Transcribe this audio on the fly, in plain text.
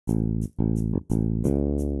Hey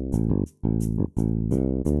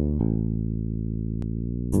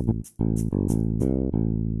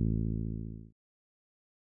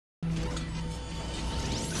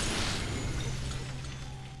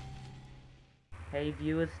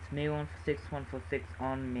viewers, it's me 146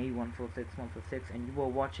 on me 146, and you are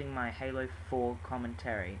watching my Halo 4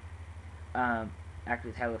 commentary. Actually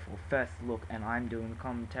it's Halo 4 first look, and I'm doing the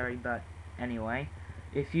commentary, but anyway,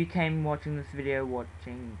 if you came watching this video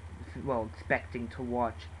expecting to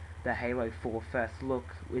watch the Halo 4 first look,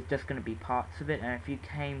 it's just going to be parts of it, and if you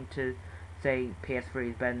came to say PS3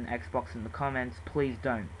 is better than Xbox in the comments, please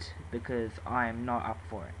don't, because I am not up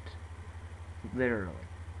for it. Literally.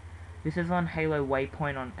 This is on Halo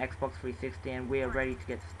Waypoint on Xbox 360, and we are ready to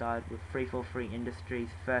get started with 343 Industries'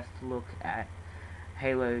 first look at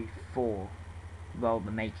Halo 4, well,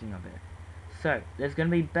 the making of it. So, there's going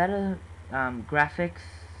to be better graphics,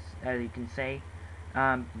 as you can see,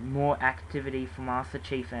 more activity from Master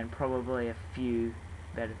Chief, and probably a few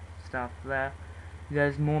better stuff there.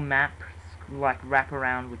 There's more maps, like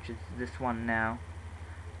Wraparound, which is this one now.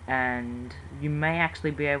 And you may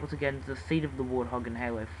actually be able to get into the seat of the Warthog in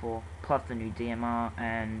Halo 4, plus the new DMR,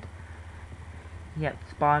 and yep,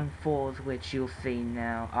 Spartan 4s, which you'll see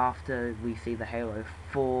now after we see the Halo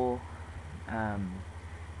 4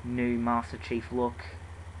 new Master Chief look.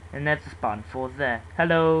 And there's the Spartan 4s there.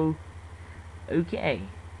 Hello! Okay.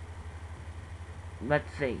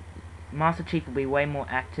 Let's see. Master Chief will be way more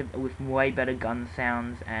active with way better gun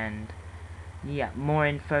sounds, and yeah, more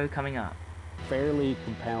info coming up. Fairly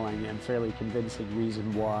compelling and fairly convincing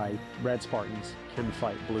reason why Red Spartans can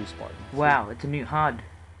fight Blue Spartans. Wow, it's a new HUD.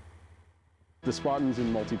 The Spartans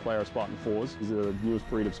in multiplayer Spartan 4s is the newest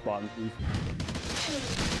breed of Spartan.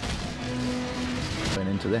 Going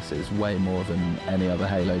into this is way more than any other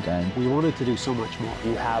Halo game. We wanted to do so much more.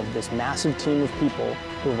 You have this massive team of people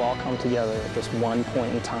who have all come together at this one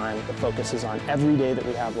point in time that focuses on every day that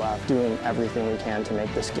we have left, doing everything we can to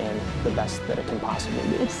make this game the best that it can possibly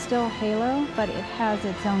be. It's still Halo, but it has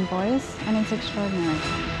its own voice, and it's extraordinary.